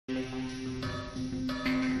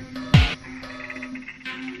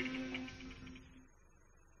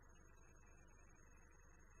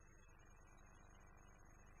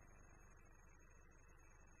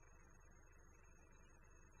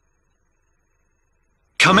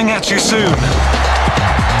Coming at you soon.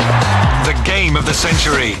 The game of the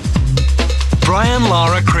century. Brian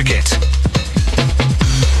Lara cricket.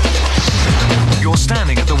 You're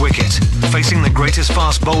standing at the wicket, facing the greatest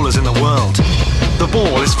fast bowlers in the world. The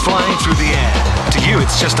ball is flying through the air. To you,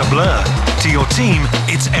 it's just a blur. To your team,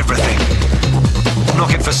 it's everything.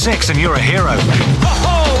 Knock it for six and you're a hero.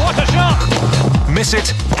 Oh, what a shot! Miss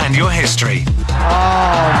it and you're history.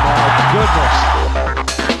 Oh, my goodness.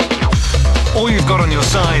 All you've got on your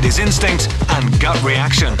side is instinct and gut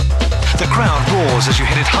reaction. The crowd roars as you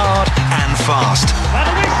hit it hard and fast.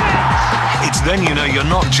 That'll be six! It's then you know you're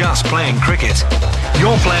not just playing cricket.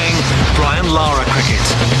 You're playing Brian Lara cricket.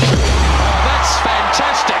 Oh, that's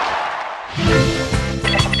fantastic!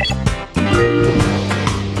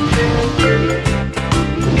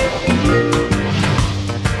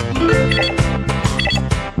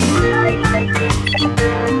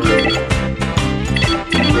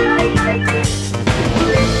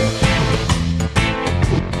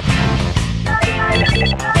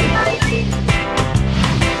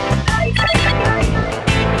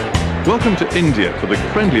 Welcome to India for the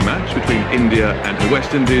friendly match between India and the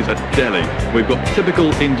West Indies at Delhi. We've got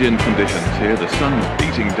typical Indian conditions here. The sun's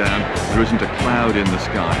beating down, there isn't a cloud in the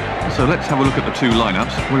sky. So let's have a look at the two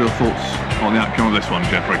lineups. What are your thoughts on the outcome of this one,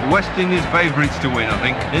 Jeffrey? West Indies favourites to win, I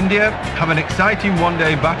think. India have an exciting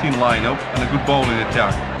one-day batting lineup and a good bowling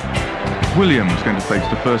attack. Williams going to face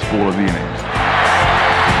the first ball of the innings.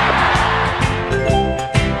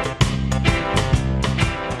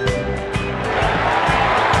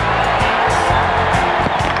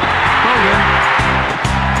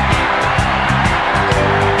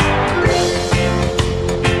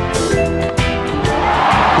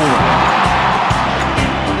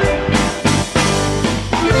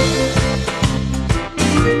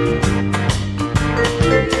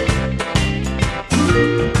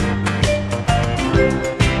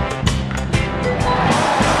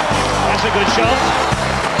 That's a good shot.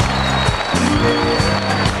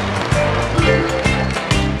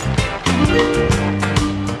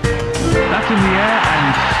 That's in the air and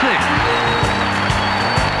six.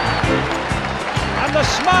 And the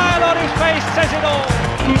smile on his face says it all.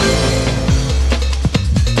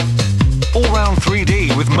 All-round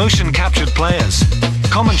 3D with motion-captured players.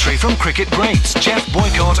 Commentary from cricket greats Jeff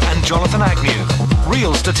Boycott and Jonathan Agnew.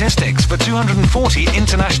 Real statistics for 240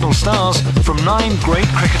 international stars from 9 great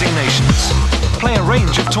cricketing nations. Play a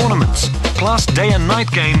range of tournaments, plus day and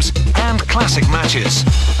night games and classic matches.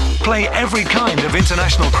 Play every kind of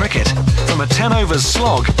international cricket, from a 10 overs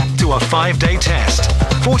slog to a 5-day test.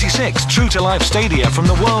 46 true-to-life stadia from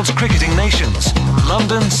the world's cricketing nations.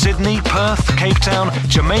 London, Sydney, Perth, Cape Town,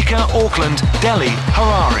 Jamaica, Auckland, Delhi,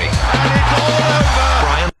 Harare. And it's all over!